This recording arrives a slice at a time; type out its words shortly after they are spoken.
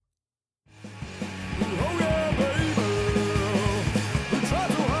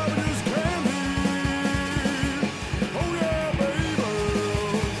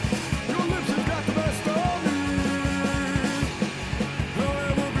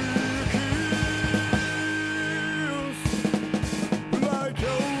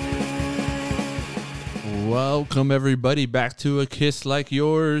Welcome, everybody, back to A Kiss Like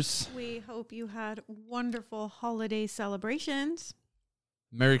Yours. We hope you had wonderful holiday celebrations.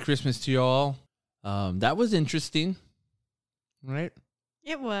 Merry Christmas to you all. That was interesting, right?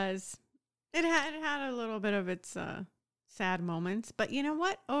 It was. It had a little bit of its sad moments, but you know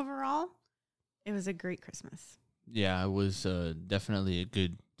what? Overall, it was a great Christmas. Yeah, it was definitely a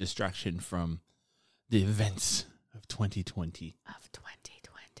good distraction from the events of 2020.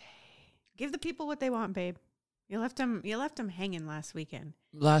 Give the people what they want, babe. You left them hanging last weekend.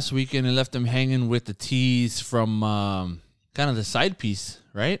 Last weekend, I left them hanging with the tease from kind of the side piece,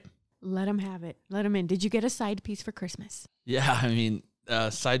 right? Let them have it. Let them in. Did you get a side piece for Christmas? Yeah, I mean,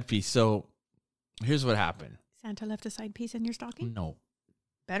 side piece. So here's what happened. Santa left a side piece in your stocking? No.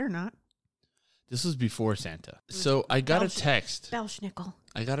 Better not. This was before Santa. So I got a text. Belschnickel.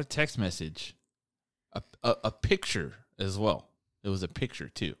 I got a text message. A picture as well. It was a picture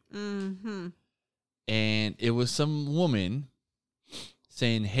too. Mm-hmm. And it was some woman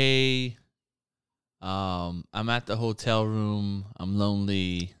saying, hey, I'm at the hotel room. I'm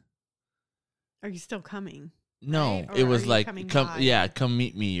Are you still coming? No, right? it was like, come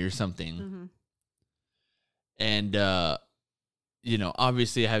meet me or something. Mm-hmm. And,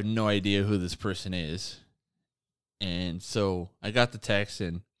 obviously I have no idea who this person is. And so I got the text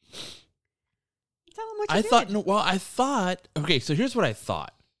and tell them what you did. Okay, so here's what I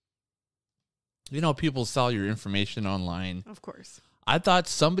thought. People sell your information online. Of course. I thought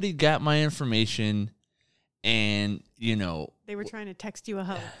somebody got my information and, they were trying to text you a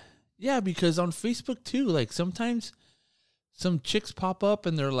hoe. Yeah, because on Facebook too, like sometimes some chicks pop up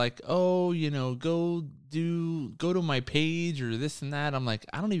and they're like, oh, go to my page or this and that. I'm like,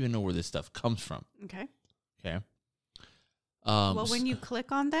 I don't even know where this stuff comes from. Okay. Well, when you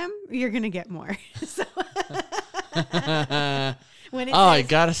click on them, you're going to get more. So I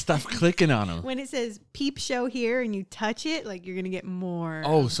got to stop clicking on them. When it says peep show here and you touch it, like you're going to get more.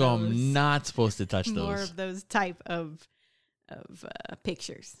 Oh, so I'm not supposed to touch those. More of those type of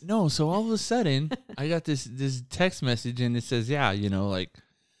pictures. No, so all of a sudden, I got this text message and it says, yeah, I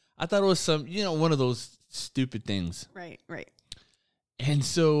thought it was some, one of those stupid things. Right. And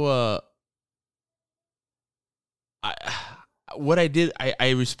so what I did, I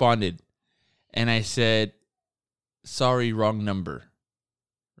responded and I said, sorry, wrong number.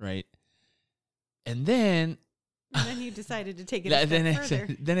 Right. And then you decided to take it a step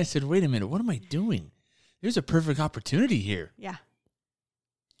further. Then I said, wait a minute, what am I doing? There's a perfect opportunity here. Yeah.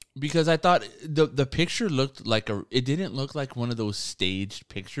 Because I thought the picture looked like it didn't look like one of those staged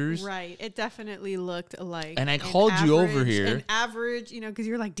pictures. Right. It definitely looked like. And I called you over here. An average, because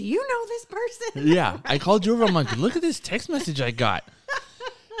you're like, do you know this person? Yeah. Right. I called you over. I'm like, look at this text message I got.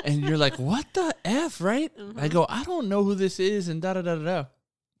 And you're like, what the F, right? Mm-hmm. I go, I don't know who this is and da-da-da-da-da.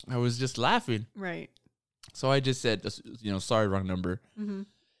 I was just laughing. Right. So I just said, sorry, wrong number. Mm-hmm.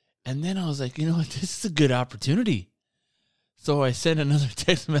 And then I was like, what? This is a good opportunity. So I sent another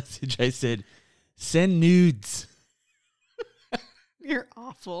text message. I said, send nudes. You're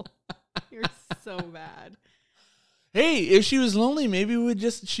awful. You're so bad. Hey, if she was lonely, maybe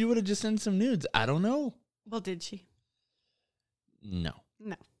she would have just sent some nudes. I don't know. Well, did she? No.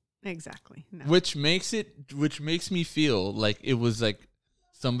 No, exactly. No. Which makes me feel like it was like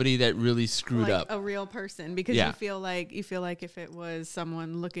somebody that really screwed up. A real person, because you feel like if it was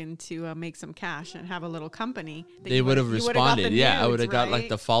someone looking to make some cash and have a little company, they would have responded. I would have got like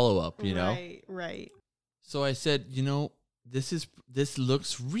the follow up, Right. So I said, this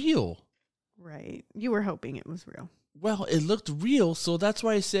looks real. Right. You were hoping it was real. Well, it looked real, so that's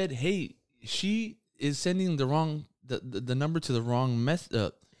why I said, hey, she is sending the wrong the number to the wrong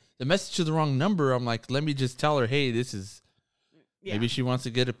the message to the wrong number. I'm like, let me just tell her, hey, this is. Yeah. Maybe she wants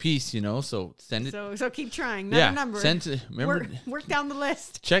to get a piece, so send it. So keep trying. Another number. Remember, work down the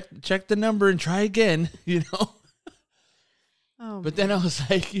list. Check the number and try again. Oh, but then I was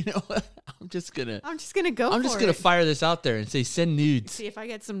like, what? I'm just gonna fire this out there and say send nudes. See if I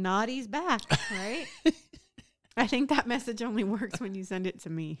get some naughties back, right? I think that message only works when you send it to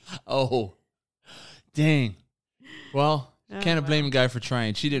me. Oh, dang. Well, can't blame a guy for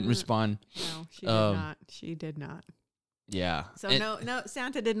trying. She didn't respond. No, she did not. She did not. Yeah. So no,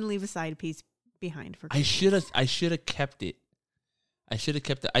 Santa didn't leave a side piece behind for Christmas. I should have kept it.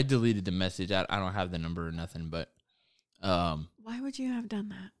 I deleted the message. I don't have the number or nothing, but why would you have done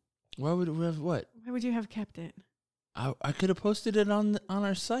that? Why would we have what? Why would you have kept it? I could have posted it on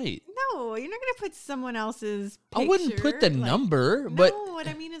our site. No, you're not going to put someone else's picture. I wouldn't put the number, but... No, what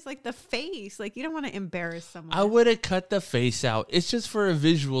I mean is like the face. Like, you don't want to embarrass someone. I would have cut the face out. It's just for a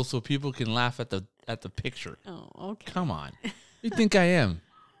visual so people can laugh at the picture. Oh, okay. Come on. You think I am?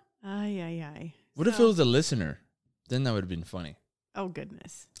 Ay. What if it was a listener? Then that would have been funny. Oh,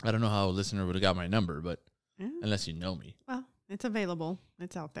 goodness. I don't know how a listener would have got my number, but Yeah. unless you know me. Well, it's available.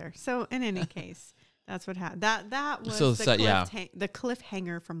 It's out there. So in any case, that's what happened. That was So, the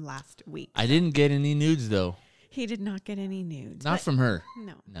cliffhanger from last week. I didn't get any nudes, though. He did not get any nudes. Not from her.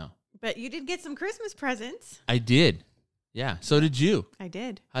 No. But you did get some Christmas presents. I did. Yeah. So did you. I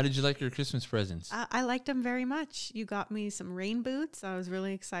did. How did you like your Christmas presents? I liked them very much. You got me some rain boots. I was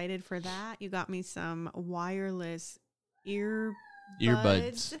really excited for that. You got me some wireless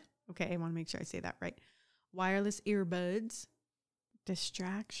earbuds. Okay, I want to make sure I say that right. Wireless earbuds.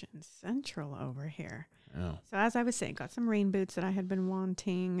 Distraction central over here. Oh. So as I was saying, got some rain boots that I had been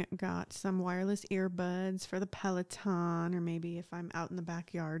wanting. Got some wireless earbuds for the Peloton, or maybe if I'm out in the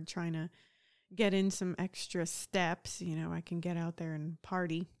backyard trying to get in some extra steps, I can get out there and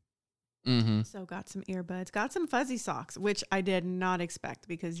party. Mm-hmm. So got some earbuds, got some fuzzy socks, which I did not expect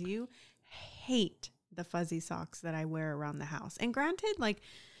because you hate the fuzzy socks that I wear around the house. And granted, like,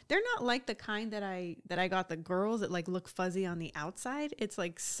 they're not like the kind that I got the girls that like look fuzzy on the outside. It's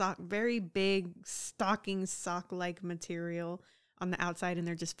like very big stocking sock like material on the outside, and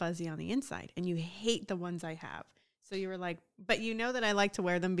they're just fuzzy on the inside. And you hate the ones I have. So you were like, but you know that I like to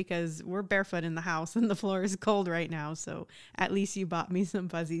wear them because we're barefoot in the house and the floor is cold right now. So at least you bought me some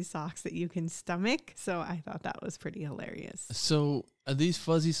fuzzy socks that you can stomach. So I thought that was pretty hilarious. So are these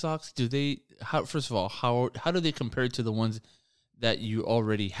fuzzy socks, first of all, how do they compare to the ones that you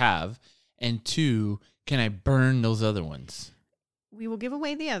already have? And two, can I burn those other ones? We will give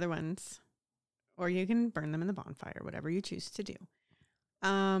away the other ones, or you can burn them in the bonfire, whatever you choose to do.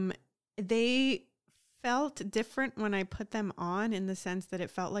 They felt different when I put them on, in the sense that it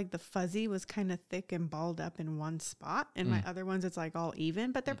felt like the fuzzy was kind of thick and balled up in one spot, and my other ones it's like all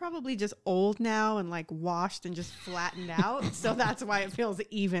even, but they're probably just old now and like washed and just flattened out. So that's why it feels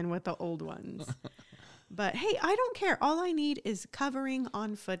even with the old ones. But hey, I don't care. All I need is covering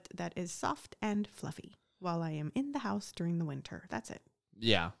on foot that is soft and fluffy while I am in the house during the winter. That's it.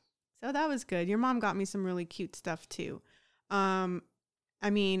 Yeah. So that was good. Your mom got me some really cute stuff too. And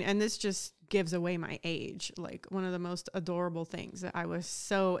this just gives away my age. Like, one of the most adorable things that I was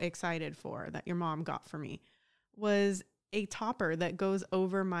so excited for that your mom got for me was a topper that goes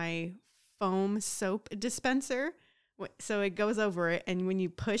over my foam soap dispenser. So it goes over it, and when you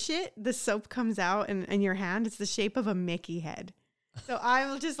push it, the soap comes out in your hand. It's the shape of a Mickey head. So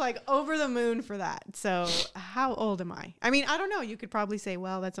I'm just like over the moon for that. So how old am I? I mean, I don't know. You could probably say,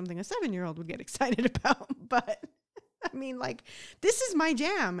 well, that's something a 7-year-old would get excited about. But I mean, like, this is my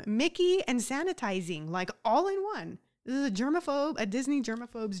jam. Mickey and sanitizing, like, all in one. This is a Disney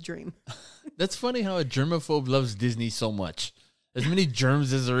germaphobe's dream. That's funny how a germaphobe loves Disney so much. As many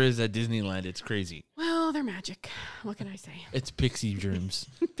germs as there is at Disneyland, it's crazy. Well, they're magic. What can I say? It's pixie germs.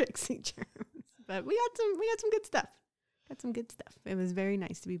 Pixie germs. But we got some good stuff. Got some good stuff. It was very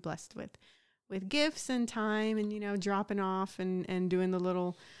nice to be blessed with gifts and time, and dropping off and doing the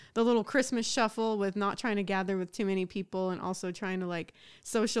little Christmas shuffle with not trying to gather with too many people, and also trying to like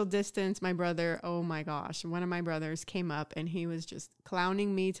social distance. My brother, oh my gosh, one of my brothers came up and he was just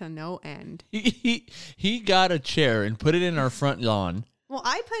clowning me to no end. He got a chair and put it in our front lawn. Well,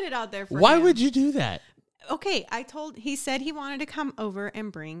 I put it out there for Why him. would you do that? Okay, he said he wanted to come over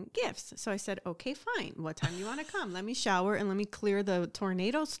and bring gifts. So I said, okay, fine. What time do you want to come? Let me shower and let me clear the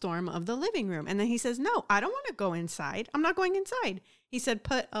tornado storm of the living room. And then he says, no, I don't want to go inside. I'm not going inside. He said,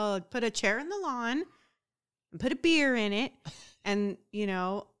 put a chair in the lawn and put a beer in it, and,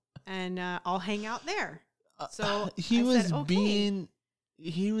 I'll hang out there. So he was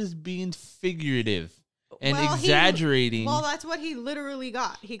being figurative. And exaggerating. That's what he literally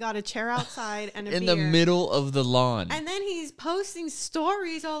got. He got a chair outside and a in beer. the middle of the lawn. And then he's posting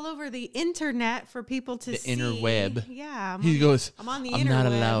stories all over the internet for people to see. The interweb. Yeah. He goes, I'm on the I'm interweb. not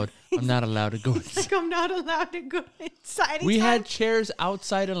allowed. I'm not allowed to go inside. Like, I'm not allowed to go inside. We had chairs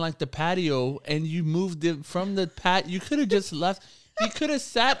outside on like the patio, and you moved it from the You could have just left. He could have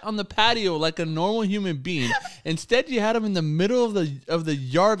sat on the patio like a normal human being. Instead, you had him in the middle of the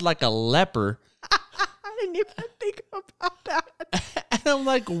yard like a leper. I didn't even think about that. And I'm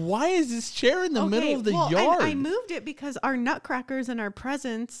like, why is this chair in the middle of the yard? I moved it because our nutcrackers and our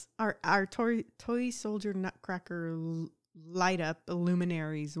presents, our toy soldier nutcracker light up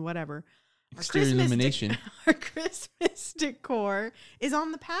luminaries, whatever. Exterior illumination. Our Christmas decor is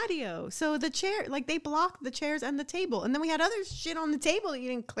on the patio. So the chair, like, they blocked the chairs and the table. And then we had other shit on the table that you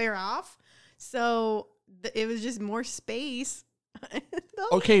didn't clear off. So it was just more space.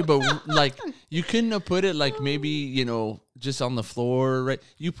 Okay, but like, you couldn't have put it like maybe, just on the floor, right?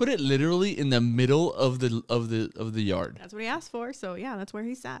 You put it literally in the middle of the yard. That's what he asked for. So yeah, that's where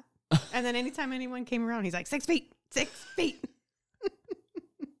he sat. And then anytime anyone came around, he's like, 6 feet, 6 feet.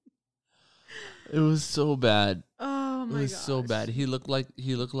 It was so bad. Oh my god. It was so bad. He looked like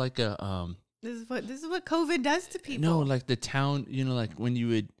a This is what COVID does to people. No, like the town, like when you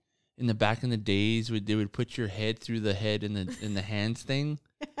would in the back in the days they would put your head through the head in the hands thing.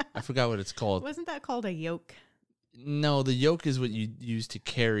 I forgot what it's called. Wasn't that called a yoke? No, the yoke is what you use to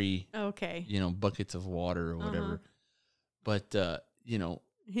carry Okay. Buckets of water or whatever. But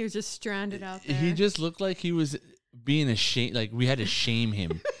He was just stranded out there. he just looked like he was being ashamed, like we had to shame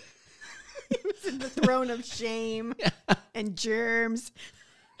him. He was in the throne of shame and germs.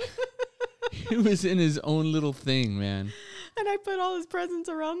 He was in his own little thing, man. And I put all his presents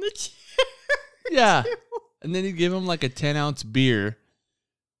around the chair. Yeah. too. And then he gave him like a 10-ounce beer.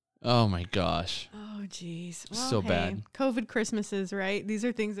 Oh my gosh. Oh, geez. Well, So bad. COVID Christmases, right? These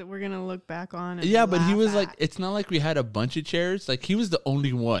are things that we're going to look back on. And Yeah, but he laugh was at. like, it's not like we had a bunch of chairs. Like he was the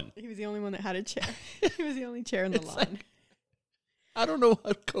only one. He was the only one that had a chair. He was the only chair in the It's lawn. like, I don't know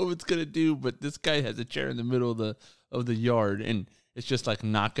what COVID's gonna do, but this guy has a chair in the middle of the yard, and it's just like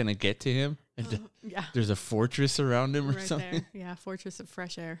not gonna get to him. And Yeah. there's a fortress around him or Right something. there. Yeah, fortress of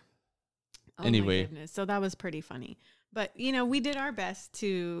fresh air. Oh Anyway. my goodness. So that was pretty funny. But we did our best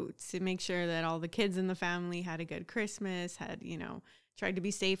to make sure that all the kids in the family had a good Christmas, had, tried to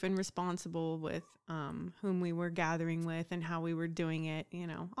be safe and responsible with whom we were gathering with and how we were doing it,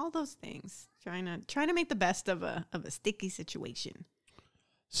 all those things. Trying to make the best of a sticky situation.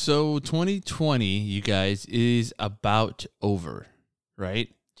 So 2020, you guys, is about over,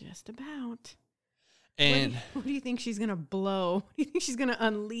 right? Just about. And what do you think she's gonna blow? What do you think she's gonna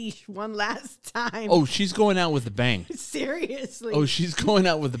unleash one last time? oh, she's going out with a bang. Seriously. Oh, she's going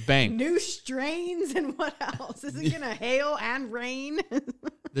out with a bang. New strains and what else? Is it gonna hail and rain?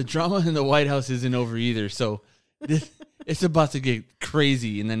 The drama in the White House isn't over either, so it's about to get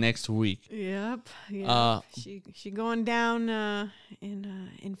crazy in the next week. Yep. She going down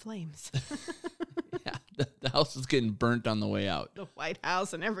in flames. Yeah, the house is getting burnt on the way out. The White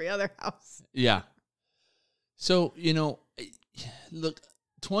House and every other house. Yeah. So, look,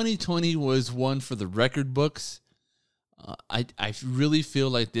 2020 was one for the record books. I really feel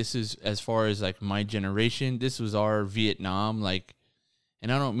like this is, as far as like my generation, this was our Vietnam, like,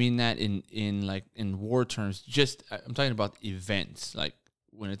 and I don't mean that in war terms, just I'm talking about events, like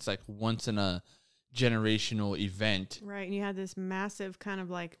when it's like once in a generational event. Right. And you had this massive kind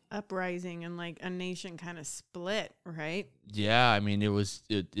of like uprising and like a nation kind of split, right? Yeah, I mean,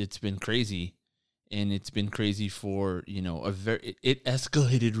 it's been crazy. And it's been crazy for, it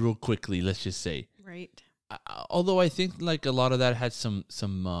escalated real quickly, let's just say. Right. Although I think like a lot of that had some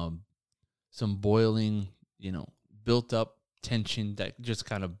boiling, built up tension that just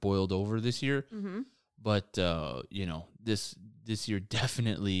kind of boiled over this year. Mm-hmm. But, this year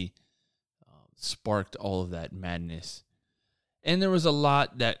definitely sparked all of that madness. And there was a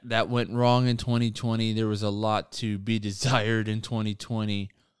lot that went wrong in 2020. There was a lot to be desired in 2020.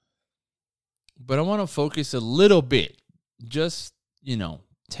 But I want to focus a little bit, just,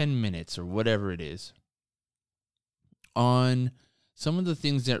 10 minutes or whatever it is, on some of the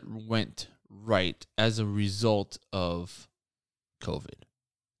things that went right as a result of COVID.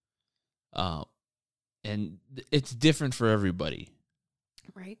 And it's different for everybody.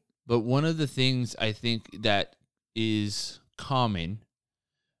 Right. But one of the things I think that is common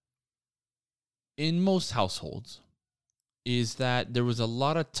in most households is that there was a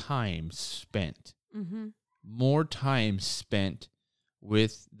lot of time spent, more time spent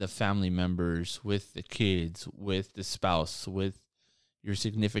with the family members, with the kids, with the spouse, with your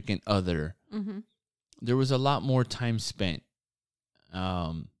significant other. Mm-hmm. There was a lot more time spent.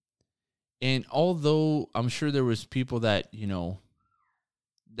 And although I'm sure there was people that,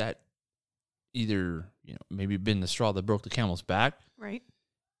 that either, maybe been the straw that broke the camel's back. Right.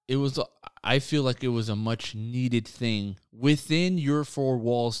 I feel like it was a much needed thing within your four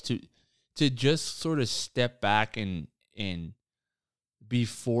walls to just sort of step back and be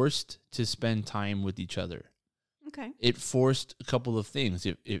forced to spend time with each other. Okay. It forced a couple of things.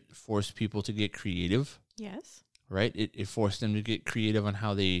 It forced people to get creative. Yes. Right? It forced them to get creative on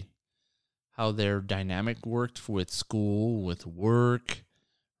how their dynamic worked with school, with work,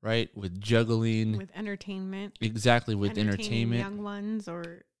 right? With juggling. With entertainment. Exactly, with Entertaining entertainment. young ones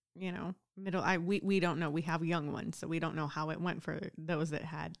or, middle. We don't know. We have young ones, so we don't know how it went for those that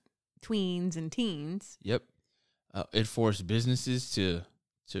had tweens and teens. Yep. It forced businesses to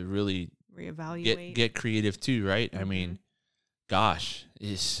really Reevaluate. get creative too, right? Mm-hmm. I mean, gosh,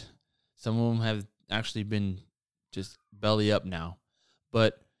 some of them have actually been just belly up now.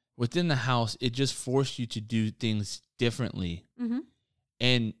 But within the house, it just forced you to do things differently. Mm-hmm.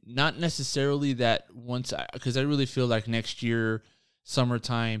 And not necessarily that because I really feel like next year,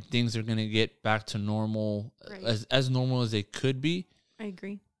 summertime, things are going to get back to normal, Right. as normal as they could be. I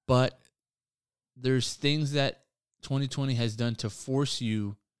agree. But there's things that 2020 has done to force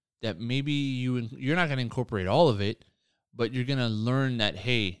you that maybe you're not going to incorporate all of it, but you're going to learn that,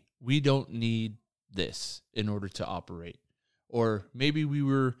 hey, we don't need this in order to operate. Or maybe we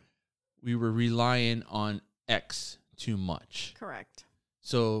were relying on X too much. Correct.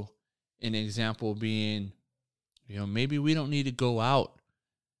 So an example being, maybe we don't need to go out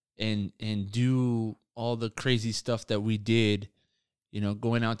and do all the crazy stuff that we did,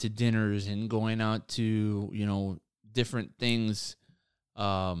 going out to dinners and going out to, different things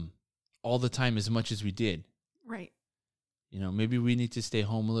all the time as much as we did. Right. Maybe we need to stay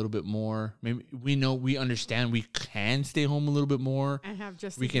home a little bit more. Maybe we understand we can stay home a little bit more. And have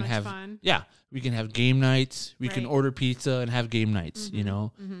just we as can much have fun. Yeah, we can have game nights. We can Right. order pizza and have game nights,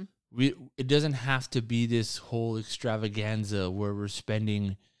 Mm-hmm. It doesn't have to be this whole extravaganza where we're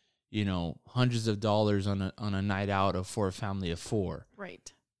spending, hundreds of dollars on a night out for a family of 4.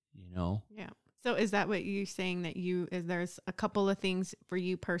 Right. Yeah. So is that what you're saying, that there's a couple of things for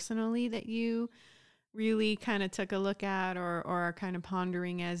you personally that you really kind of took a look at or are kind of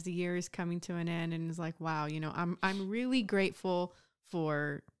pondering as the year is coming to an end, and is like, wow, I'm really grateful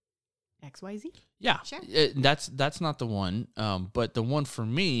for XYZ? Yeah. Sure. That's not the one. But the one for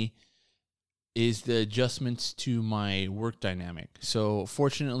me is the adjustments to my work dynamic. So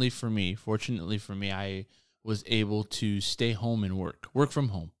fortunately for me, I was able to stay home and work from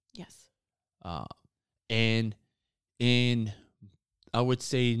home. Yes. And in, I would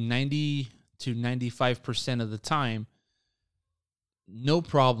say 90 to 95% of the time, no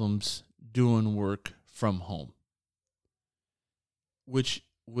problems doing work from home, which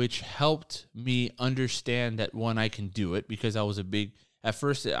helped me understand that, one, I can do it, because I was at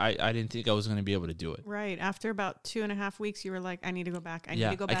first I didn't think I was going to be able to do it. Right. After about 2.5 weeks, you were like, I need to go back. I need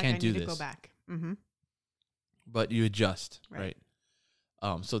Yeah, to go I back. can't I do need to go this. back. Mm-hmm. But you adjust, Right.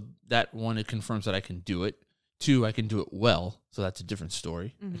 right? So that, one, it confirms that I can do it. 2, I can do it well. So that's a different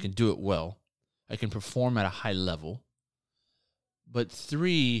story. I Mhm. can do it well. I can perform at a high level. But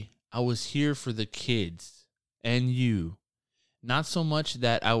 3, I was here for the kids and you. Not so much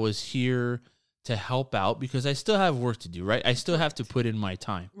that I was here to help out, because I still have work to do, right? I still have to put in my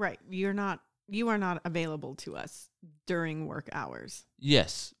time. Right. You are not available to us during work hours.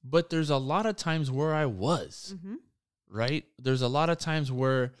 Yes, but there's a lot of times where I was, Mm-hmm. right? There's a lot of times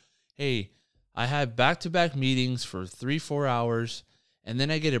where, hey, I have back-to-back meetings for 3-4 hours, and then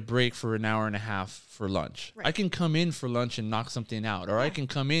I get a break for an hour and a half for lunch. Right. I can come in for lunch and knock something out, or I Yeah. can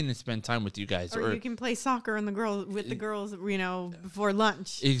come in and spend time with you guys. Or you can play soccer with the girls, before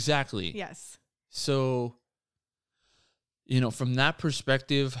lunch. Exactly. Yes. So, from that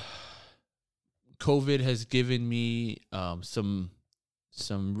perspective, COVID has given me some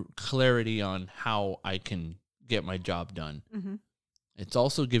clarity on how I can get my job done. Mm-hmm. It's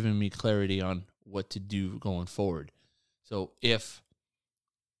also given me clarity on what to do going forward. So if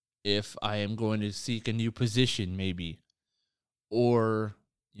I am going to seek a new position, maybe, or,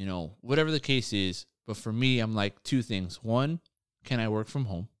 whatever the case is, but for me, I'm like 2 things. 1, can I work from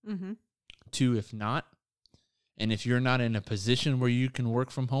home? Mm-hmm. 2, if not, and if you're not in a position where you can work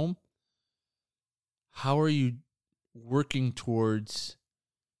from home, how are you working towards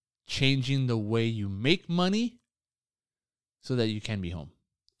changing the way you make money so that you can be home?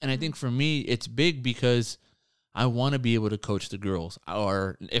 And I think for me, it's big because I want to be able to coach the girls.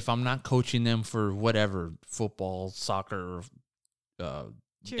 Or if I'm not coaching them for whatever, football, soccer,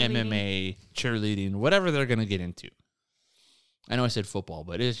 MMA, cheerleading, whatever they're going to get into. I know I said football,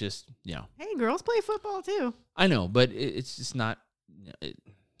 but it's just, Hey, girls play football too. I know, but it's just not,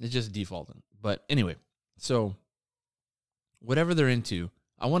 it's just defaulting. But anyway, so whatever they're into,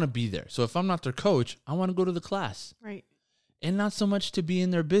 I want to be there. So if I'm not their coach, I want to go to the class. Right. And not so much to be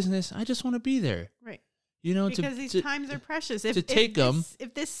in their business. I just want to be there. Right. Because these times are precious. to take them.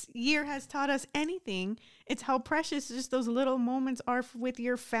 If this year has taught us anything, it's how precious just those little moments are with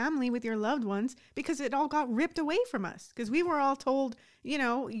your family, with your loved ones, because it all got ripped away from us. Because we were all told,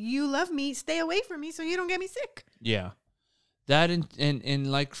 you love me, stay away from me so you don't get me sick. Yeah. That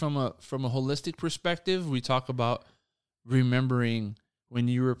and like from a holistic perspective, we talk about remembering when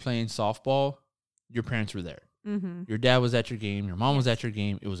you were playing softball, your parents were there. Mm-hmm. Your dad was at your game. Your mom was at your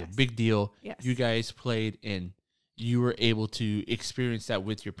game. It was a big deal. Yes. You guys played, and you were able to experience that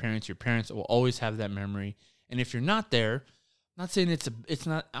with your parents. Your parents will always have that memory. And if you're not there, I'm not saying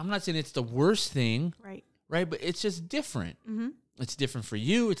it's the worst thing, right? But it's just different. Mm-hmm. It's different for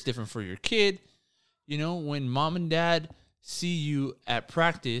you. It's different for your kid. When mom and dad see you at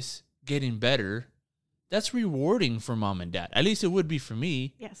practice getting better, that's rewarding for mom and dad. At least it would be for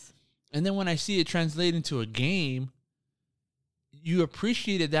me. Yes. And then when I see it translate into a game, you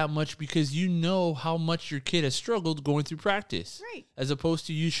appreciate it that much because you know how much your kid has struggled going through practice. Right. As opposed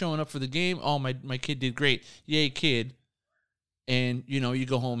to you showing up for the game, oh, my kid did great. Yay, kid. And, you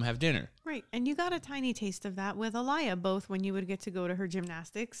go home, have dinner. Right. And you got a tiny taste of that with Alaya, both when you would get to go to her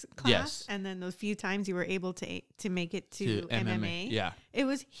gymnastics class, yes, and then those few times you were able to make it to MMA. Yeah. It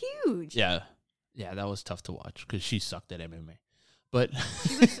was huge. Yeah. Yeah, that was tough to watch because she sucked at MMA. But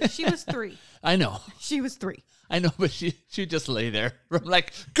she was 3. I know. She was 3. I know, but she just lay there. I'm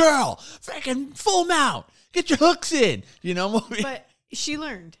like, girl, freaking full mount. Get your hooks in. But she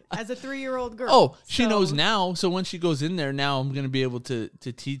learned as a 3-year-old girl. Oh, she knows now. So when she goes in there now, I'm going to be able to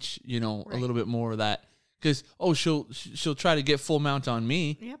teach, a little bit more of that. Because, she'll try to get full mount on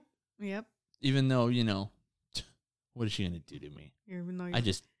me. Yep. Even though, what is she going to do to me? I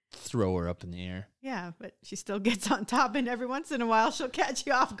just throw her up in the air. Yeah, but she still gets on top, and every once in a while she'll catch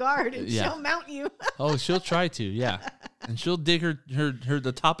you off guard and she'll mount you. Oh, she'll try to, yeah. And she'll dig her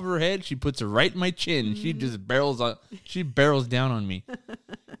the top of her head. She puts it right in my chin. Mm-hmm. She just barrels down on me.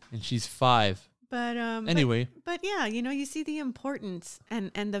 And she's 5. But anyway. But yeah, you see the importance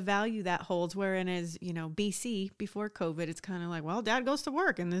and the value that holds. Wherein as BC before COVID, it's kind of like, well, dad goes to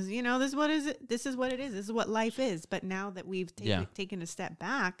work, and this is what is it. This is what it is. This is what life is. But now that we've taken a step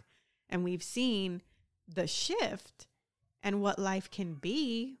back, and we've seen the shift and what life can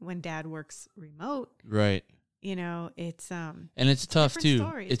be when dad works remote, right? It's and it's tough too.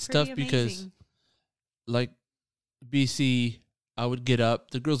 Story. It's tough amazing. Because, like BC. I would get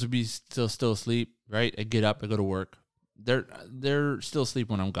up. The girls would be still asleep, right? I get up. I go to work. They're still asleep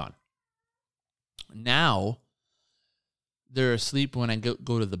when I'm gone. Now, they're asleep when I go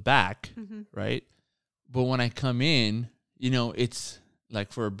to the back, mm-hmm. right? But when I come in, it's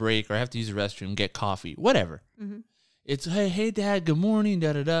like for a break or I have to use the restroom, get coffee, whatever. Mm-hmm. It's, hey, Dad, good morning,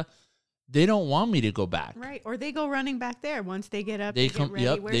 da-da-da. They don't want me to go back. Right. Or they go running back there. Once they get up, they come, get ready.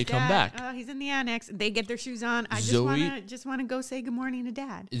 Yep, Where's they Dad? come back. Oh, he's in the annex. They get their shoes on. I just want to go say good morning to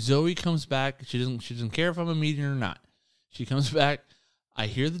Dad. Zoe comes back. She doesn't care if I'm a meeting or not. She comes back. I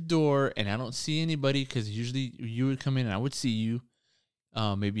hear the door, and I don't see anybody because usually you would come in and I would see you.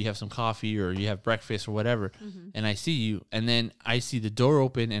 Maybe you have some coffee or you have breakfast or whatever, mm-hmm. and I see you. And then I see the door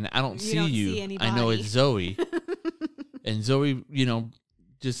open, and I don't see you. See anybody. I know it's Zoe. And Zoe,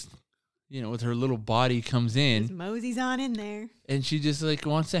 just... with her little body comes in. Just moseys on in there. And she just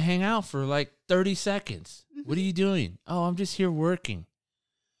wants to hang out for 30 seconds. Mm-hmm. What are you doing? Oh, I'm just here working.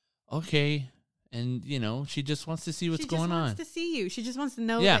 Okay. And, she just wants to see what's going on. She just wants to see you. She just wants to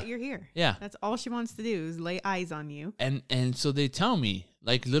know that you're here. Yeah. That's all she wants to do is lay eyes on you. And so they tell me,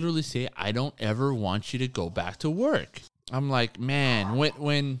 literally say, I don't ever want you to go back to work. I'm like, man,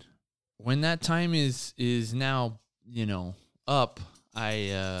 when that time is now, up,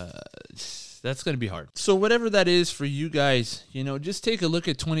 that's going to be hard. So whatever that is for you guys, just take a look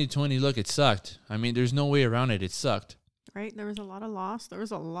at 2020. Look, it sucked. I mean, there's no way around it. It sucked. Right. There was a lot of loss. There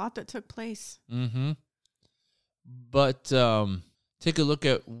was a lot that took place. Mm-hmm. But take a look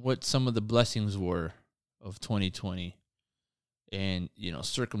at what some of the blessings were of 2020 and,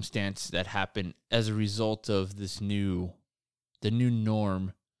 circumstance that happened as a result of the new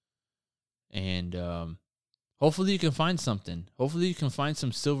norm. And, hopefully you can find something. Hopefully you can find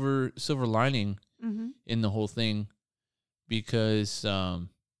some silver lining mm-hmm. in the whole thing, because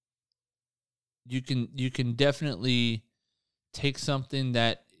you can definitely take something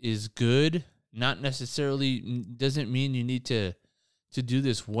that is good. Not necessarily doesn't mean you need to do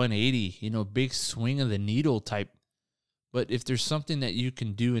this 180, big swing of the needle type. But if there's something that you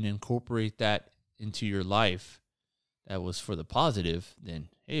can do and incorporate that into your life that was for the positive, then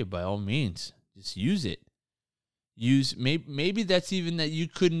hey, by all means, just use it. Maybe that's even that you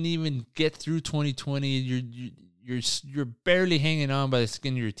couldn't even get through 2020. You're barely hanging on by the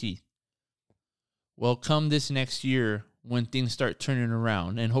skin of your teeth. Well, come this next year when things start turning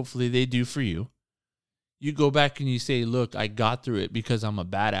around, and hopefully they do for you, you go back and you say, "Look, I got through it because I'm a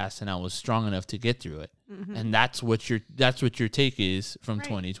badass and I was strong enough to get through it." Mm-hmm. And that's what your take is from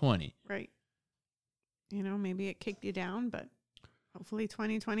 2020. Right. Maybe it kicked you down, but hopefully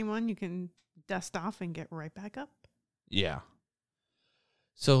 2021 you can dust off and get right back up. Yeah.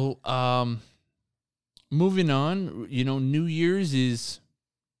 So, moving on, New Year's is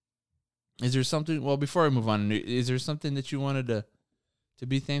there something, well, before I move on, is there something that you wanted to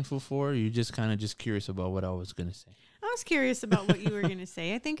be thankful for? Or are you just kind of just curious about what I was going to say? I was curious about what you were going to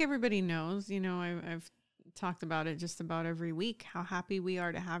say. I think everybody knows, I've talked about it just about every week, how happy we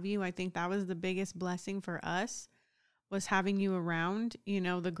are to have you. I think that was the biggest blessing for us was having you around. You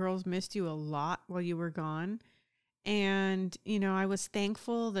know, the girls missed you a lot while you were gone. And, you know, I was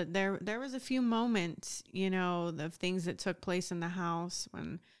thankful that there was a few moments, you know, of things that took place in the house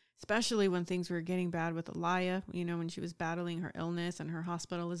especially when things were getting bad with Aliyah, you know, when she was battling her illness and her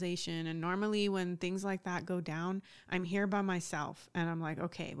hospitalization. And normally when things like that go down, I'm here by myself and I'm like,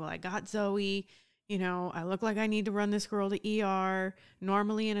 okay, well, I got Zoe. You know, I look like I need to run this girl to ER.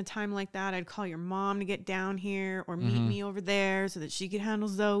 Normally in a time like that, I'd call your mom to get down here or meet me over there so that she could handle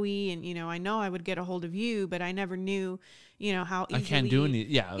Zoe. And, you know I would get a hold of you, but I never knew, you know, how easily. I can't do any.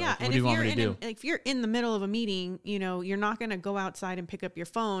 Yeah. Yeah. Like, And what do you want me to do? If you're in the middle of a meeting, you know, you're not going to go outside and pick up your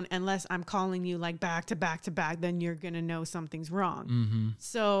phone unless I'm calling you like back to back to back. Then you're going to know something's wrong. Mm-hmm.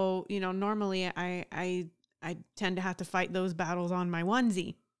 So, you know, normally I tend to have to fight those battles on my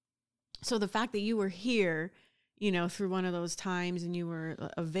onesie. So the fact that you were here, you know, through one of those times and you were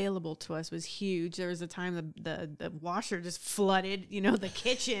available to us was huge. There was a time the washer just flooded, you know, the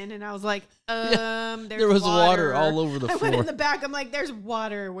kitchen. And I was like, there was water all over the floor. I went in the back. I'm like, there's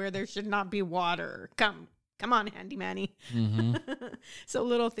water where there should not be water. Come on, handy manny. Mm-hmm. So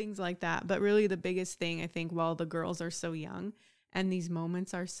little things like that. But really the biggest thing, I think, while the girls are so young and these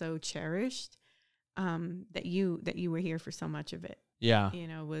moments are so cherished, that you were here for so much of it. Yeah. You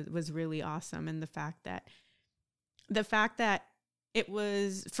know, was really awesome. And the fact that it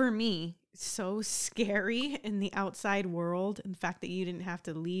was, for me, so scary in the outside world. And the fact that you didn't have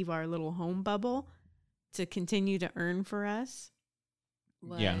to leave our little home bubble to continue to earn for us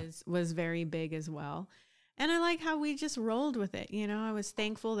was very big as well. And I like how we just rolled with it. You know, I was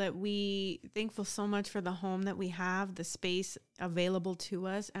thankful so much for the home that we have, the space available to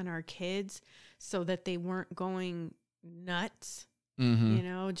us and our kids so that they weren't going nuts. Mm-hmm. You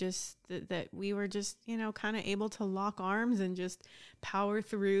know, just that we were just, you know, kind of able to lock arms and just power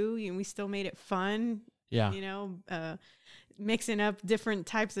through. And we still made it fun. Yeah. You know, mixing up different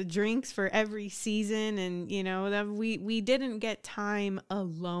types of drinks for every season. And, you know, that we didn't get time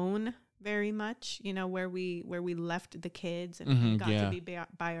alone very much, you know, where we left the kids and got to be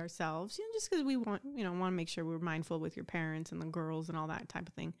by ourselves, you know, just because we want to make sure we're mindful with your parents and the girls and all that type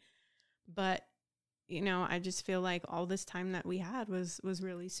of thing. But, you know, I just feel like all this time that we had was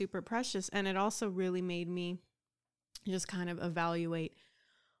really super precious. And it also really made me just kind of evaluate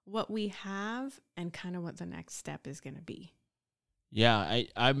what we have and kind of what the next step is going to be. Yeah,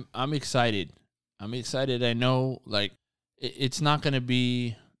 I'm excited. I'm excited. I know, like, it's not going to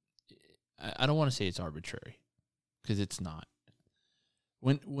be, I don't want to say it's arbitrary, because it's not.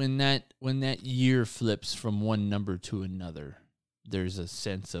 When that year flips from one number to another, there's a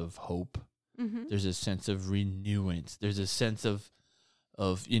sense of hope. Mm-hmm. There's a sense of renewance. There's a sense of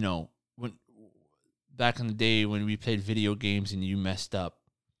you know, when back in the day when we played video games and you messed up,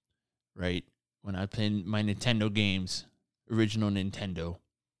 right? When I played my Nintendo games, original Nintendo,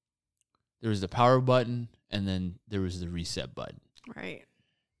 there was the power button and then there was the reset button. Right.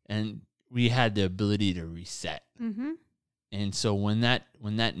 And we had the ability to reset. Mm-hmm. And so when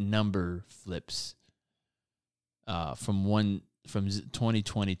that number flips from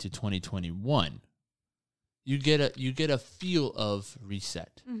 2020 to 2021, you get a feel of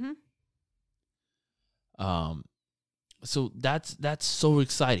reset. Mm-hmm. So that's so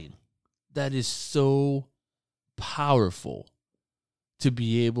exciting. That is so powerful to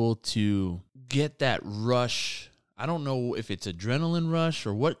be able to get that rush. I don't know if it's adrenaline rush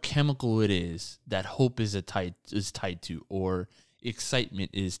or what chemical it is that hope is tied to, or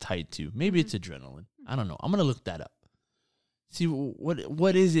excitement is tied to. Maybe it's adrenaline. I don't know. I'm gonna look that up. See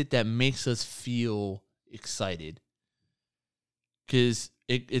what is it that makes us feel excited? Because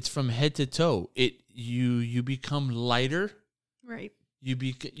it's from head to toe. You become lighter. Right.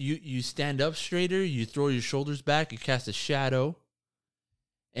 You stand up straighter. You throw your shoulders back. You cast a shadow,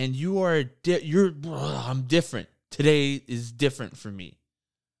 and you are I'm different. Today is different for me.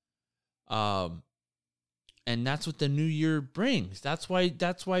 And that's what the new year brings. That's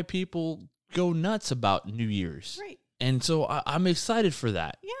why people go nuts about New Year's. Right. And so I'm excited for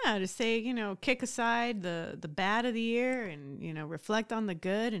that. Yeah, to say, you know, kick aside the bad of the year and, you know, reflect on the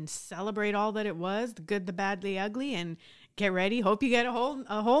good and celebrate all that it was, the good, the bad, the ugly, and get ready. Hope you get a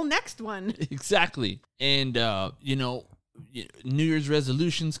whole next one. Exactly. And, you know, New Year's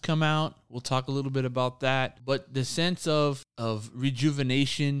resolutions come out. We'll talk a little bit about that. But the sense of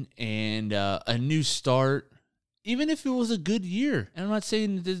rejuvenation and a new start, even if it was a good year. And I'm not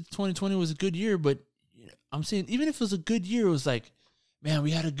saying that 2020 was a good year, but I'm saying even if it was a good year, it was like, man,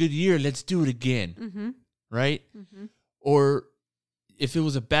 we had a good year. Let's do it again. Mm-hmm. Right? Mm-hmm. Or if it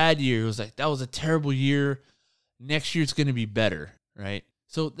was a bad year, it was like, that was a terrible year. Next year it's going to be better. Right?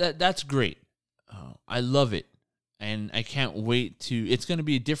 So that's great. I love it. And I can't wait to. It's going to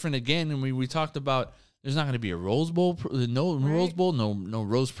be different again. And we talked about there's not going to be a Rose Bowl, Rose Bowl, no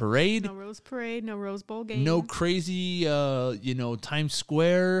Rose Parade, no Rose Parade, no Rose Bowl game, no crazy, Times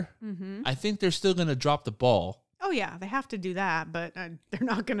Square. Mm-hmm. I think they're still going to drop the ball. Oh yeah, they have to do that, but they're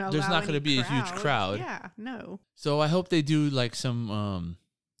not going to. There's not going to be a huge crowd. Yeah, no. So I hope they do like some,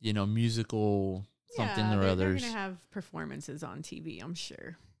 musical something or others. They're going to have performances on TV, I'm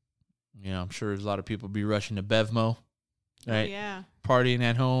sure. Yeah, I'm sure there's a lot of people be rushing to Bevmo, right? Oh, yeah, partying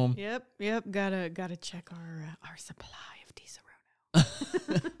at home. Yep. Gotta check our supply of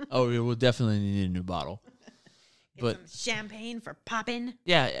Di-Serono. Oh, yeah, we'll definitely need a new bottle. Get some champagne for popping.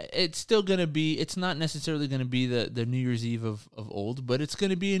 Yeah, it's still gonna be. It's not necessarily gonna be the New Year's Eve of old, but it's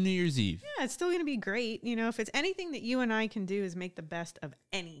gonna be a New Year's Eve. Yeah, it's still gonna be great. If it's anything that you and I can do is make the best of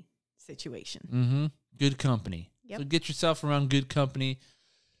any situation. Mm-hmm. Good company. Yep. So get yourself around good company.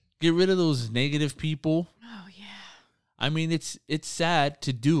 Get rid of those negative people. Oh yeah. I mean, it's sad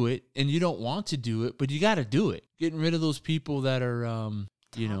to do it, and you don't want to do it, but you got to do it. Getting rid of those people that are,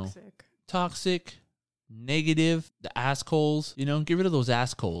 toxic, negative, the assholes. Get rid of those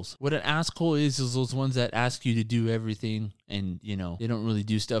assholes. What an asshole is those ones that ask you to do everything, and they don't really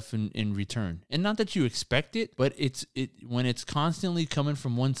do stuff in return. And not that you expect it, but when it's constantly coming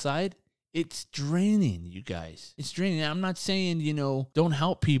from one side. It's draining, you guys. It's draining. I'm not saying, don't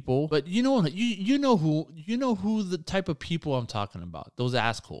help people, but you know who the type of people I'm talking about. Those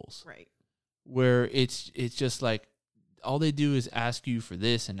assholes. Right. Where it's just like all they do is ask you for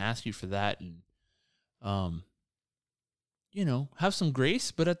this and ask you for that, and have some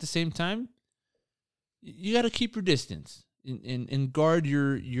grace, but at the same time, you got to keep your distance and guard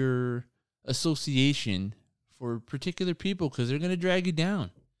your association for particular people, because they're going to drag you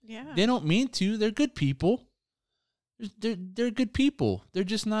down. Yeah. They don't mean to. They're good people. They're good people. They're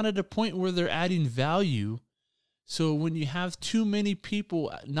just not at a point where they're adding value. So when you have too many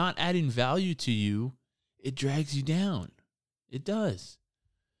people not adding value to you, it drags you down. It does.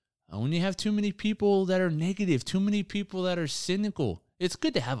 When you have too many people that are negative, too many people that are cynical, it's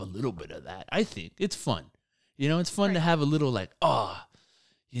good to have a little bit of that. I think it's fun. It's fun to have a little like, I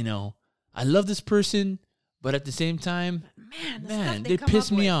love this person, but at the same time, man, they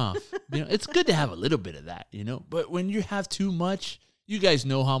piss me off. It's good to have a little bit of that, But when you have too much, you guys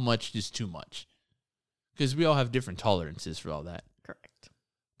know how much is too much. Because we all have different tolerances for all that. Correct.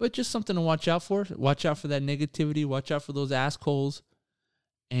 But just something to watch out for. Watch out for that negativity. Watch out for those assholes.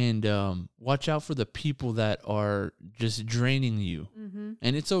 And watch out for the people that are just draining you. Mm-hmm.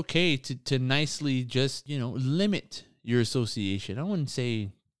 And it's okay to nicely just, limit your association. I wouldn't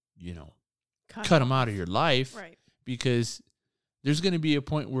say, cut them out of your life. Right. Because there's going to be a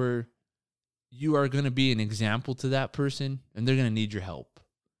point where you are going to be an example to that person, and they're going to need your help.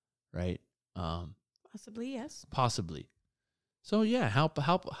 Right? Possibly, yes. Possibly. So, yeah, help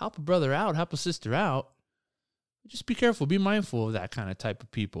a brother out, help a sister out. Just be careful. Be mindful of that kind of type of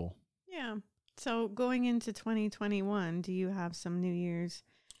people. Yeah. So going into 2021, do you have some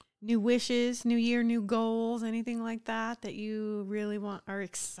new wishes, new year, new goals, anything like that you really are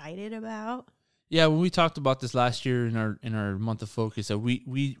excited about? Yeah, when we talked about this last year in our month of focus, that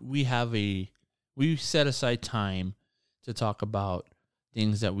we set aside time to talk about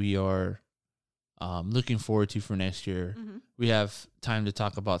things that we are looking forward to for next year. Mm-hmm. We have time to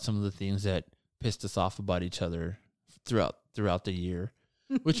talk about some of the things that pissed us off about each other throughout the year,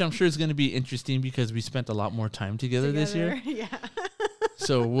 which I'm sure is going to be interesting because we spent a lot more time together this year. Yeah.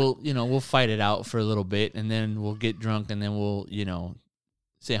 So we'll fight it out for a little bit, and then we'll get drunk, and then we'll,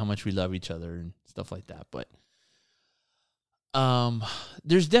 say how much we love each other and stuff like that. But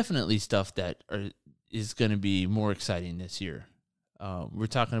there's definitely stuff that is going to be more exciting this year. We're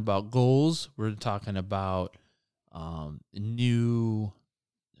talking about goals. We're talking about new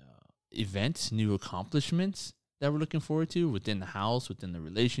events, new accomplishments that we're looking forward to within the house, within the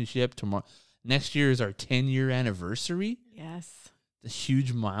relationship. Next year is our 10-year anniversary. Yes. It's a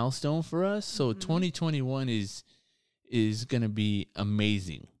huge milestone for us. So 2021 is going to be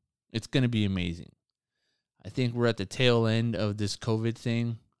amazing. It's going to be amazing. I think we're at the tail end of this COVID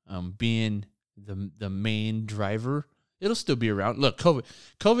thing, being the main driver. It'll still be around. Look,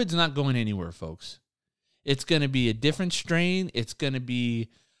 COVID's not going anywhere, folks. It's going to be a different strain. It's going to be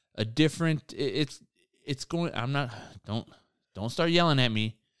a different, it's going, don't start yelling at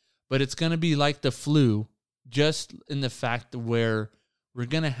me, but it's going to be like the flu, just in the fact where we're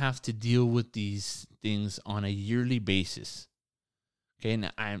going to have to deal with these things on a yearly basis. Okay.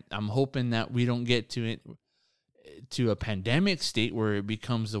 And I'm hoping that we don't get to a pandemic state where it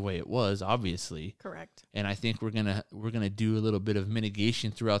becomes the way it was, obviously. Correct. And I think we're going to do a little bit of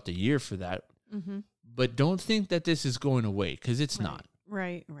mitigation throughout the year for that. Mm-hmm. But don't think that this is going away, because it's not.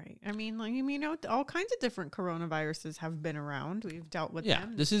 Right. I mean, like, all kinds of different coronaviruses have been around. We've dealt with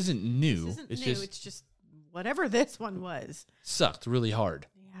them. This isn't new. This isn't new. It's just whatever this one was. Sucked really hard.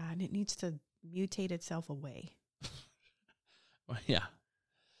 Yeah, and it needs to mutate itself away. Yeah.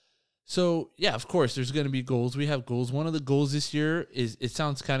 So, yeah, of course, there's going to be goals. We have goals. One of the goals this year is, it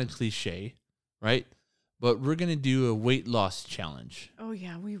sounds kind of cliche, right? But we're going to do a weight loss challenge. Oh,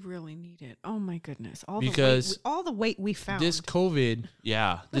 yeah, we really need it. Oh, my goodness. All the weight we found. This COVID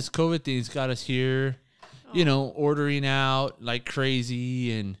thing's got us here, ordering out like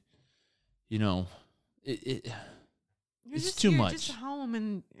crazy. And, it's too much. You're just home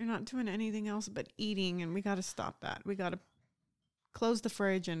and you're not doing anything else but eating. And we got to stop that. We got to close the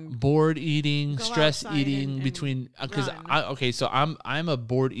fridge and bored eating, stress eating between, because so I'm a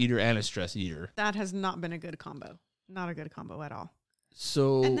bored eater and a stress eater. That has not been a good combo. Not a good combo at all.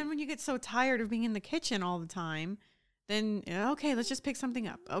 So, and then when you get so tired of being in the kitchen all the time, then okay, let's just pick something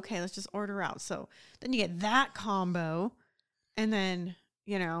up. Okay, let's just order out. So then you get that combo, and then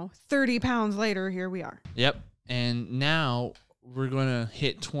 30 pounds later, here we are. Yep. And now we're gonna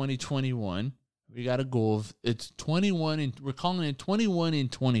hit 2021. We got a goal of it's 21, and we're calling it 21 in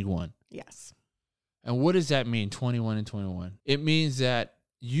 21. Yes. And what does that mean, 21 and 21? It means that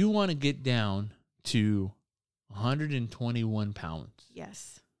you want to get down to 121 pounds.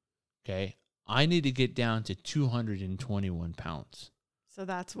 Yes. Okay. I need to get down to 221 pounds. So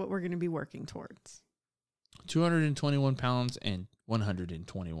that's what we're going to be working towards. 221 pounds and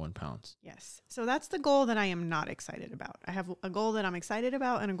 121 pounds. Yes. So that's the goal that I am not excited about. I have a goal that I'm excited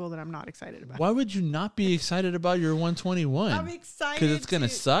about and a goal that I'm not excited about. Why would you not be excited about your 121? I'm excited. Because it's going to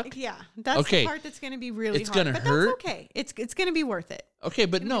suck? Yeah. That's the part that's going to be really hard. It's going to hurt. That's okay. It's going to be worth it. Okay,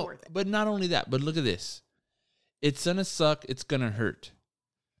 but no. But not only that, but look at this. It's going to suck. It's going to hurt.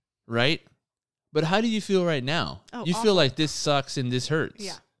 Right? But how do you feel right now? Oh, you awful. feel like this sucks and this hurts.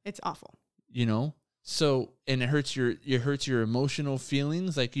 Yeah. It's awful. So, and it hurts your emotional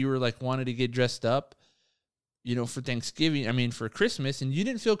feelings. Like you were like wanted to get dressed up, for Thanksgiving, for Christmas, and you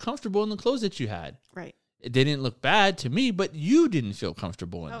didn't feel comfortable in the clothes that you had. Right. They didn't look bad to me, but you didn't feel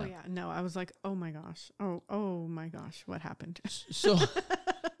comfortable in them. Oh yeah. No, I was like, oh my gosh. Oh my gosh. What happened? So,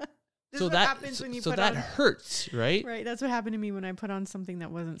 so that happens when you put that on, hurts, right? Right. That's what happened to me when I put on something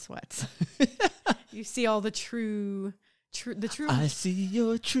that wasn't sweats. You see all the true. I see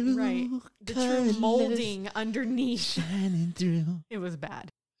your true, right? The true molding underneath shining through. It was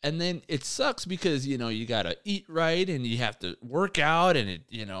bad, and then it sucks because you gotta eat right and you have to work out and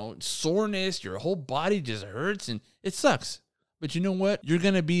it soreness. Your whole body just hurts and it sucks. But you know what? You're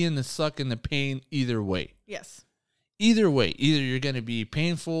gonna be in the suck and the pain either way. Yes. Either way, either you're gonna be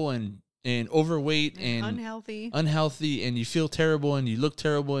painful and overweight and unhealthy and you feel terrible and you look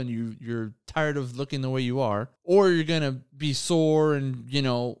terrible and you're tired of looking the way you are, or you're going to be sore and,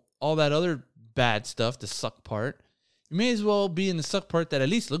 all that other bad stuff, the suck part. You may as well be in the suck part that at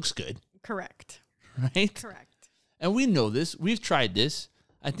least looks good. Correct. Right? Correct. And we know this. We've tried this.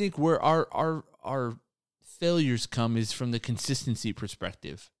 I think where our failures come is from the consistency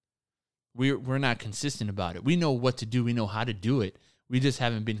perspective. We're not consistent about it. We know what to do. We know how to do it. We just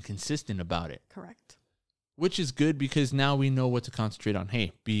haven't been consistent about it. Correct. Which is good because now we know what to concentrate on.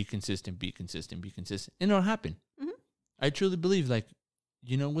 Hey, be consistent, be consistent, be consistent. And it'll happen. Mm-hmm. I truly believe,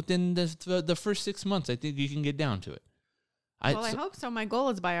 within the first 6 months, I think you can get down to it. I hope so. My goal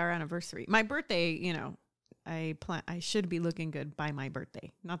is by our anniversary. My birthday, I should be looking good by my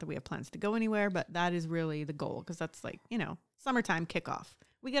birthday. Not that we have plans to go anywhere, but that is really the goal because that's summertime kickoff.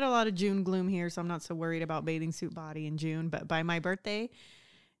 We get a lot of June gloom here, so I'm not so worried about bathing suit body in June. But by my birthday,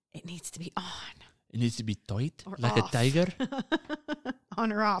 it needs to be on. It needs to be tight, or like off. a tiger.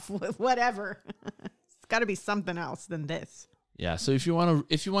 On or off, whatever. It's got to be something else than this. Yeah. So if you want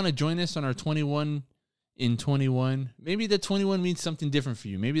to join us on our 21 in 21, maybe that 21 means something different for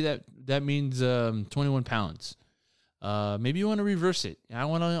you. Maybe that means 21 pounds. Maybe you want to reverse it. I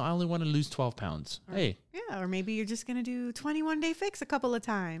only want to lose 12 pounds. Or maybe you're just going to do 21-day fix a couple of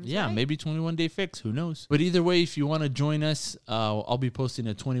times. Yeah, right? Maybe 21-day fix. Who knows? But either way, if you want to join us, I'll be posting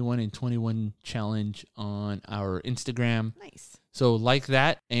a 21 in 21 challenge on our Instagram. Nice. So like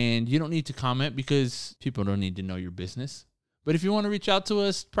that, and you don't need to comment because people don't need to know your business. But if you want to reach out to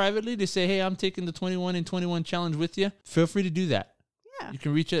us privately to say, hey, I'm taking the 21 in 21 challenge with you, feel free to do that. Yeah. You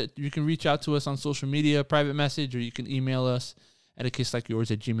can reach out to us on social media, private message, or you can email us at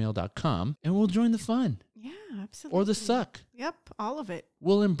akisslikeyours@gmail.com, and we'll join the fun. Yeah, absolutely. Or the suck. Yep, all of it.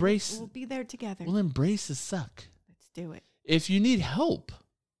 We'll be there together. We'll embrace the suck. Let's do it. If you need help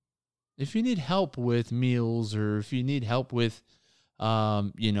with meals, or if you need help with,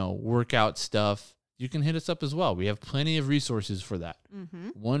 workout stuff, you can hit us up as well. We have plenty of resources for that. Mm-hmm.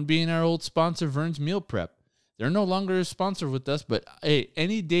 One being our old sponsor, Vern's Meal Prep. They're no longer a sponsor with us, but hey,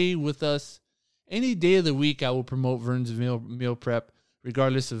 any day with us, any day of the week, I will promote Vern's Meal Prep,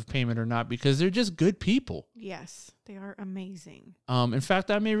 regardless of payment or not, because they're just good people. Yes, they are amazing. In fact,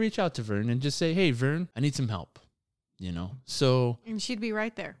 I may reach out to Vern and just say, hey, Vern, I need some help. So. And she'd be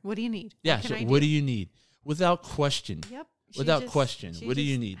right there. What do you need? Yeah, what do you need? Without question. Yep. Without question. What do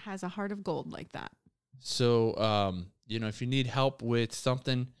you need? Has a heart of gold like that. So, if you need help with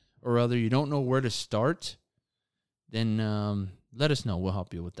something or other, you don't know where to start, then let us know. We'll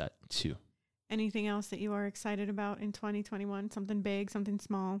help you with that too. Anything else that you are excited about in 2021? Something big, something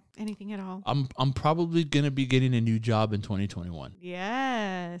small, anything at all? I'm probably going to be getting a new job in 2021.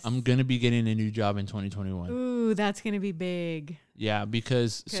 Yes. I'm going to be getting a new job in 2021. Ooh, that's going to be big. Yeah,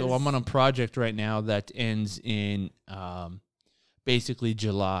 because so I'm on a project right now that ends in basically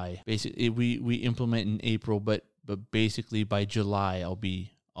July. Basically, we implement in April, but basically by July I'll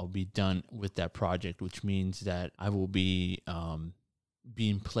be done with that project, which means that I will be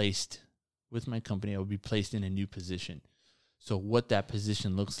being placed with my company. I will be placed in a new position. So what that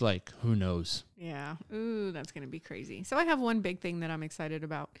position looks like, who knows? Yeah. Ooh, that's going to be crazy. So I have one big thing that I'm excited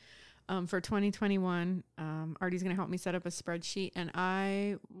about. For 2021, Artie's going to help me set up a spreadsheet, and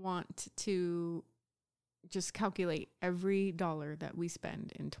I want to just calculate every dollar that we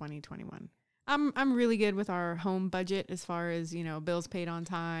spend in 2021. I'm really good with our home budget as far as, bills paid on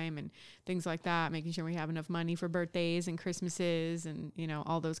time and things like that, making sure we have enough money for birthdays and Christmases and,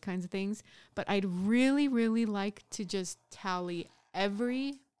 all those kinds of things. But I'd really, really like to just tally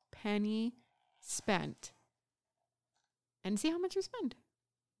every penny spent and see how much we spend.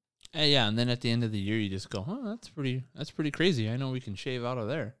 Yeah, and then at the end of the year, you just go, that's pretty crazy. I know we can shave out of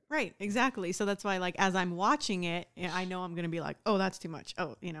there. Right, exactly. So that's why, as I'm watching it, I know I'm going to be like, oh, that's too much.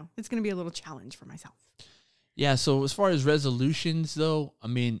 Oh, it's going to be a little challenge for myself. Yeah, so as far as resolutions, though, I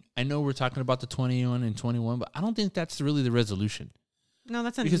mean, I know we're talking about the 21 and 21, but I don't think that's really the resolution. No,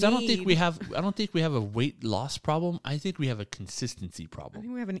 that's a because need. I don't think we have a weight loss problem. I think we have a consistency problem. I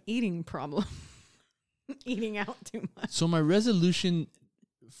think we have an eating problem. Eating out too much. So my resolution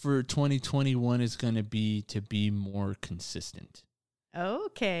for 2021 is going to be more consistent.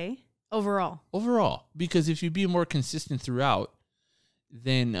 Okay. Overall, because if you be more consistent throughout,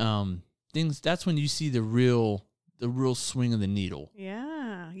 then that's when you see the real swing of the needle.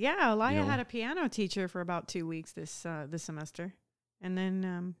 Yeah. Elia had a piano teacher for about 2 weeks this semester, and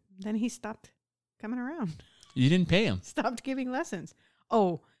then he stopped coming around. You didn't pay him. Stopped giving lessons.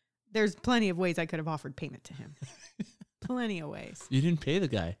 Oh, there's plenty of ways I could have offered payment to him. Plenty of ways. You didn't pay the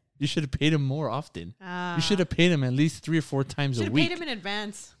guy. You should have paid him more often. You should have paid him at least 3 or 4 times a week. Should have paid him in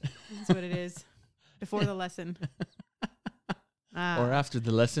advance. That's what it is. Before the lesson. Or after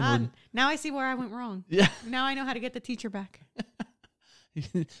the lesson. Now I see where I went wrong. Yeah. Now I know how to get the teacher back.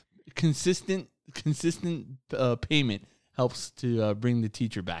 Consistent payment helps to bring the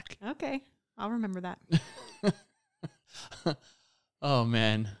teacher back. Okay. I'll remember that. Oh,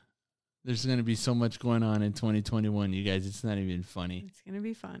 man. There's going to be so much going on in 2021, you guys. It's not even funny. It's going to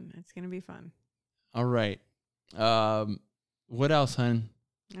be fun. All right. What else, hon?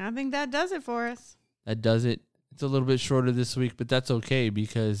 I think that does it for us. That does it. It's a little bit shorter this week, but that's okay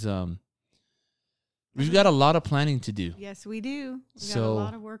because we've got a lot of planning to do. Yes, we do. We've got a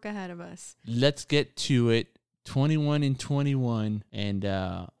lot of work ahead of us. Let's get to it. 21 and 21, and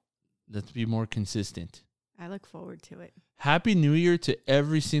let's be more consistent. I look forward to it. Happy New Year to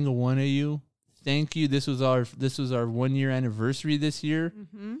every single one of you. Thank you. This was our 1 year anniversary this year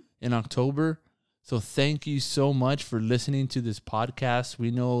in October. So thank you so much for listening to this podcast. We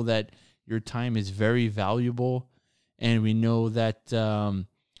know that your time is very valuable, and we know that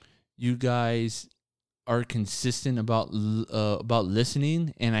you guys are consistent about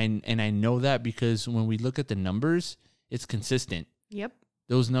listening, and I know that because when we look at the numbers, it's consistent. Yep.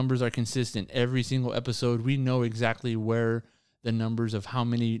 Those numbers are consistent. Every single episode, we know exactly where the numbers of how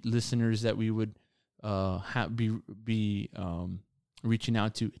many listeners that we would be reaching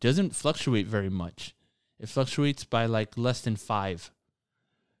out to. It doesn't fluctuate very much. It fluctuates by less than 5.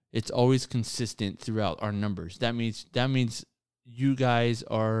 It's always consistent throughout our numbers. That means you guys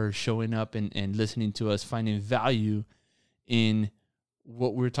are showing up and listening to us, finding value in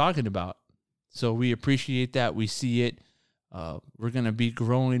what we're talking about. So we appreciate that. We see it. We're going to be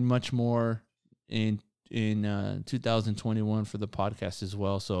growing much more in 2021 for the podcast as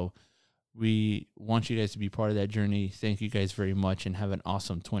well. So we want you guys to be part of that journey. Thank you guys very much and have an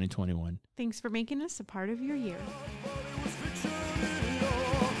awesome 2021. Thanks for making us a part of your year.